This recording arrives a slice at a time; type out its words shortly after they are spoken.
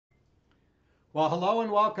Well, hello and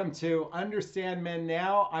welcome to Understand Men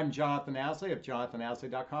Now. I'm Jonathan Aslay of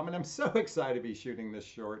jonathanAslay.com, and I'm so excited to be shooting this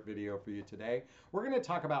short video for you today. We're going to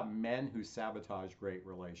talk about men who sabotage great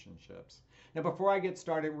relationships. Now, before I get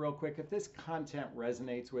started, real quick, if this content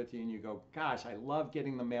resonates with you and you go, gosh, I love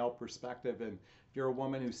getting the male perspective, and if you're a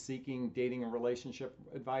woman who's seeking dating and relationship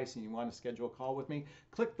advice and you want to schedule a call with me,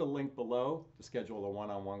 click the link below to schedule a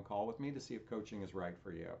one-on-one call with me to see if coaching is right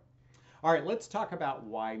for you. All right, let's talk about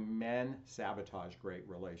why men sabotage great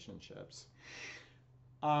relationships.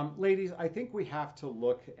 Ladies, I think we have to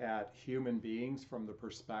look at human beings from the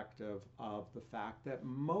perspective of the fact that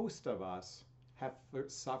most of us have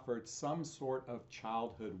suffered some sort of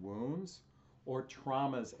childhood wounds or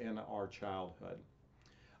traumas in our childhood.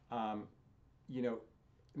 Um, you know,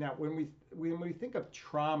 Now when we think of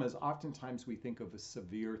traumas, oftentimes we think of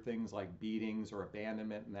severe things like beatings or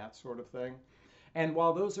abandonment and that sort of thing. And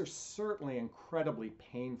while those are certainly incredibly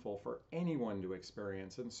painful for anyone to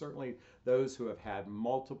experience, and certainly those who have had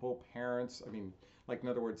multiple parents, I mean, like in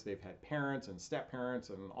other words, they've had parents and step parents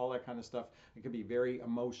and all that kind of stuff, it can be very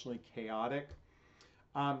emotionally chaotic.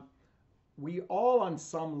 Um, we all, on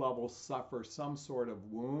some level, suffer some sort of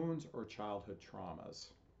wounds or childhood traumas.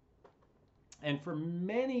 And for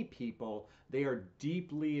many people, they are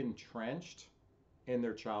deeply entrenched in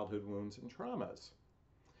their childhood wounds and traumas.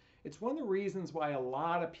 It's one of the reasons why a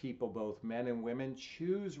lot of people, both men and women,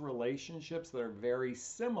 choose relationships that are very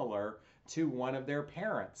similar to one of their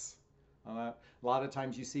parents. A lot of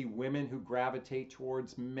times you see women who gravitate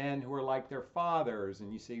towards men who are like their fathers,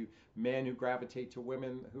 and you see men who gravitate to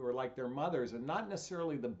women who are like their mothers, and not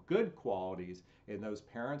necessarily the good qualities in those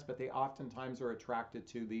parents, but they oftentimes are attracted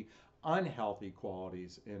to the unhealthy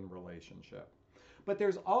qualities in relationship. But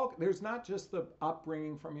there's not just the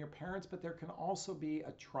upbringing from your parents, but there can also be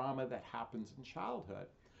a trauma that happens in childhood.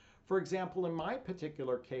 For example, in my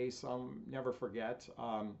particular case, I'll never forget,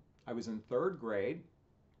 I was in third grade.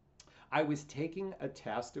 I was taking a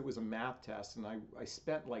test. It was a math test, and I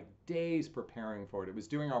spent like days preparing for it. It was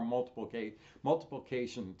doing our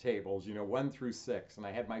multiplication tables, 1 through 6. And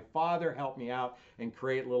I had my father help me out and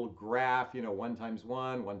create a little graph, 1 times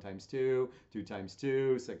 1, 1 times 2, 2 times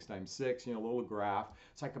 2, 6 times 6, a little graph,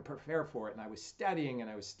 so I could prepare for it. And I was studying and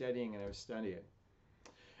I was studying and I was studying.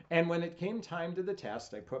 And when it came time to the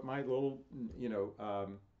test, I put my little,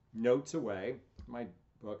 notes away, my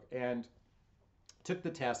book, and took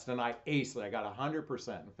the test, and I aced it. I got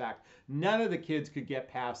 100%. In fact, none of the kids could get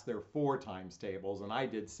past their 4 times tables, and I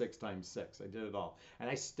did 6 times 6. I did it all. And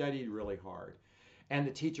I studied really hard. And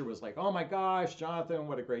the teacher was like, oh my gosh, Jonathan,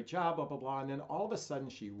 what a great job, blah, blah, blah. And then all of a sudden,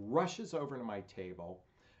 she rushes over to my table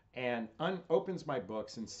and opens my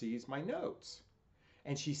books and sees my notes.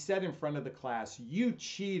 And she said in front of the class, you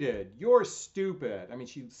cheated, you're stupid. I mean,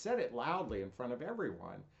 she said it loudly in front of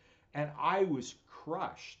everyone. And I was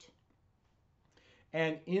crushed.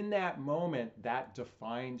 And in that moment, that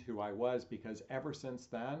defined who I was, because ever since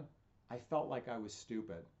then, I felt like I was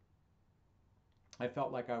stupid. I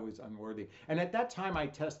felt like I was unworthy. And at that time, I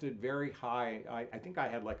tested very high. I think I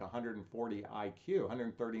had like 140 IQ,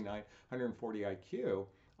 139, 140 IQ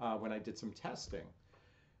when I did some testing.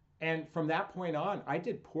 And from that point on, I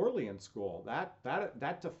did poorly in school.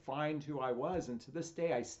 That defined who I was. And to this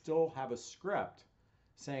day, I still have a script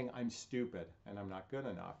saying I'm stupid and I'm not good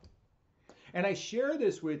enough. And I share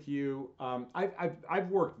this with you. I've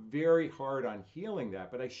worked very hard on healing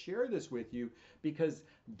that, but I share this with you because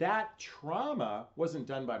that trauma wasn't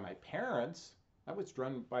done by my parents. That was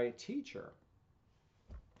done by a teacher.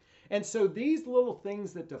 And so these little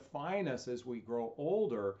things that define us as we grow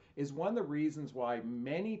older is one of the reasons why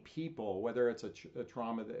many people, whether it's a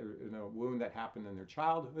trauma, a wound that happened in their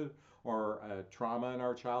childhood, or a trauma in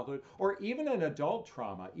our childhood, or even an adult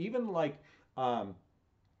trauma, even like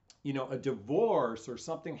a divorce or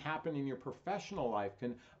something happened in your professional life,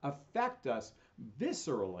 can affect us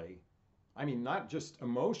viscerally. I mean, not just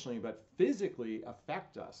emotionally, but physically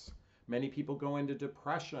affect us. Many people go into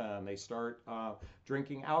depression. They start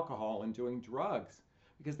drinking alcohol and doing drugs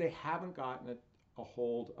because they haven't gotten a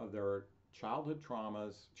hold of their childhood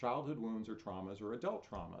traumas, childhood wounds or traumas, or adult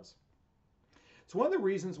traumas. It's one of the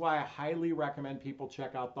reasons why I highly recommend people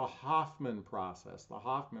check out the Hoffman process. The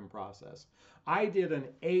Hoffman process. I did an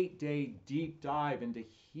 8-day deep dive into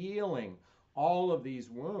healing all of these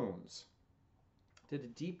wounds. Did a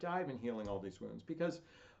deep dive in healing all these wounds because,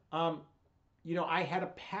 I had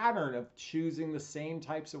a pattern of choosing the same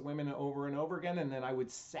types of women over and over again, and then I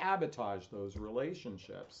would sabotage those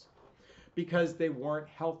relationships because they weren't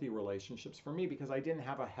healthy relationships for me, because I didn't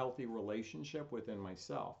have a healthy relationship within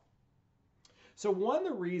myself. So one of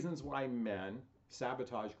the reasons why men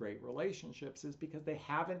sabotage great relationships is because they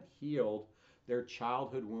haven't healed their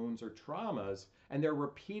childhood wounds or traumas, and they're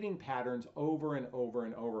repeating patterns over and over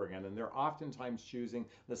and over again. And they're oftentimes choosing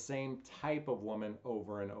the same type of woman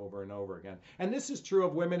over and over and over again. And this is true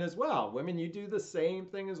of women as well. Women, you do the same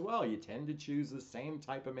thing as well. You tend to choose the same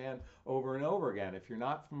type of man over and over again. If you're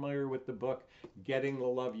not familiar with the book Getting the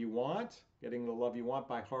Love You Want, Getting the Love You Want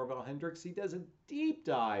by Harville Hendrix, he does a deep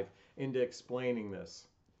dive into explaining this.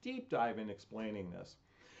 Deep dive in explaining this.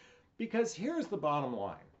 Because here's the bottom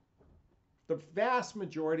line. The vast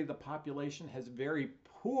majority of the population has very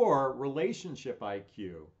poor relationship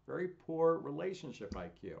IQ. Very poor relationship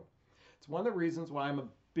IQ. It's one of the reasons why I'm a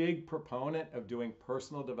big proponent of doing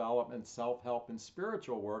personal development, self-help, and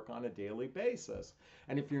spiritual work on a daily basis.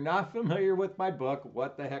 And if you're not familiar with my book,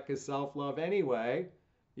 What the Heck is Self-Love Anyway?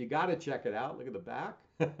 You got to check it out. Look at the back.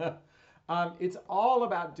 It's all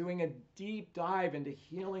about doing a deep dive into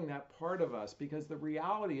healing that part of us, because the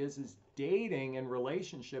reality is dating and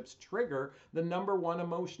relationships trigger the #1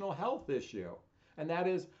 emotional health issue. And that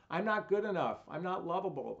is, I'm not good enough. I'm not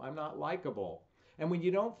lovable. I'm not likable. And when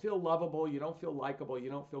you don't feel lovable, you don't feel likable, you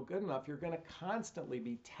don't feel good enough, you're going to constantly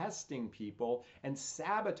be testing people and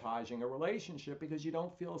sabotaging a relationship because you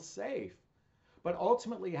don't feel safe. But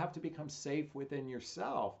ultimately, you have to become safe within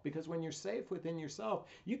yourself, because when you're safe within yourself,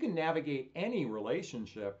 you can navigate any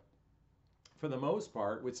relationship for the most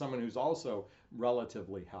part with someone who's also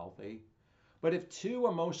relatively healthy. But if two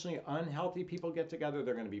emotionally unhealthy people get together,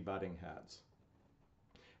 they're going to be butting heads.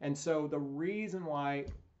 And so the reason why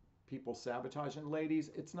people sabotage, and ladies,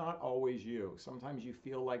 it's not always you. Sometimes you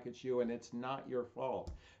feel like it's you, and it's not your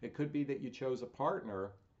fault. It could be that you chose a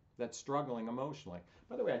partner that's struggling emotionally.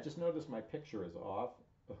 By the way, I just noticed my picture is off.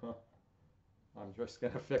 I'm just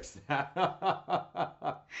going to fix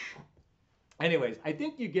that. Anyways, I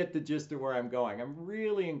think you get the gist of where I'm going. I'm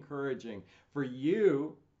really encouraging for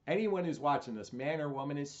you, anyone who's watching this, man or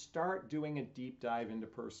woman, is start doing a deep dive into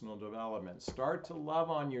personal development. Start to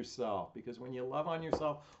love on yourself, because when you love on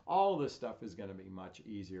yourself, all this stuff is going to be much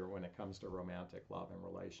easier when it comes to romantic love and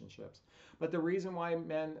relationships. But the reason why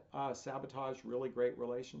men sabotage really great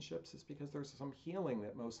relationships is because there's some healing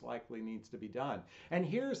that most likely needs to be done. And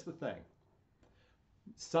here's the thing.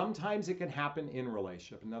 Sometimes it can happen in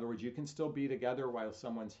relationship. In other words, you can still be together while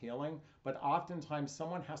someone's healing, but oftentimes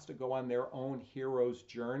someone has to go on their own hero's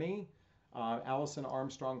journey. Alison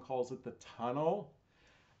Armstrong calls it the tunnel.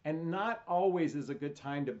 And not always is a good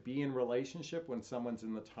time to be in relationship when someone's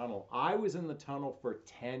in the tunnel. I was in the tunnel for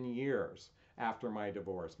 10 years after my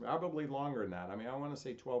divorce, probably longer than that. I mean, I want to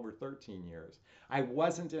say 12 or 13 years. I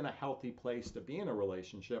wasn't in a healthy place to be in a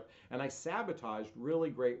relationship, and I sabotaged really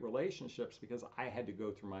great relationships because I had to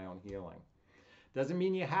go through my own healing. Doesn't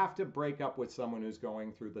mean you have to break up with someone who's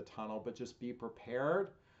going through the tunnel, but just be prepared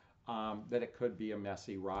that it could be a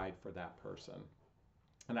messy ride for that person.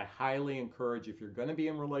 And I highly encourage, if you're going to be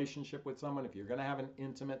in relationship with someone, if you're going to have an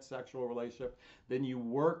intimate sexual relationship, then you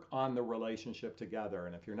work on the relationship together.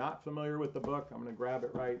 And if you're not familiar with the book, I'm going to grab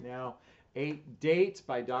it right now. 8 Dates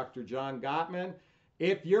by Dr. John Gottman.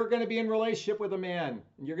 If you're going to be in relationship with a man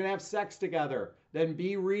and you're going to have sex together, then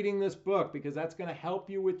be reading this book, because that's going to help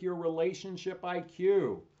you with your relationship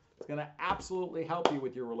IQ. It's going to absolutely help you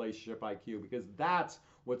with your relationship IQ, because that's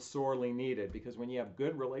what's sorely needed. Because when you have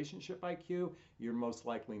good relationship IQ, you're most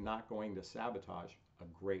likely not going to sabotage a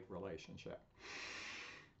great relationship.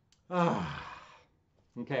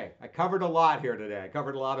 Okay, I covered a lot here today. I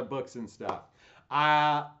covered a lot of books and stuff.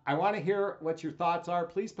 I want to hear what your thoughts are.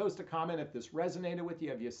 Please post a comment if this resonated with you.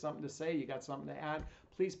 Have you something to say? You got something to add?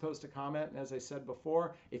 Please post a comment. And as I said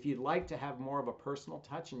before, if you'd like to have more of a personal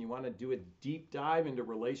touch and you want to do a deep dive into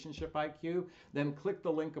relationship IQ, then click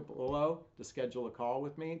the link below to schedule a call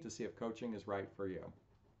with me to see if coaching is right for you.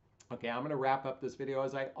 Okay, I'm going to wrap up this video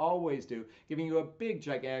as I always do, giving you a big,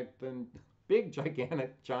 gigantic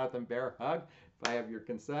Jonathon bear hug. If I have your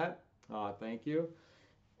consent. Thank you.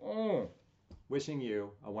 Wishing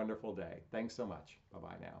you a wonderful day. Thanks so much.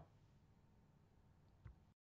 Bye-bye now.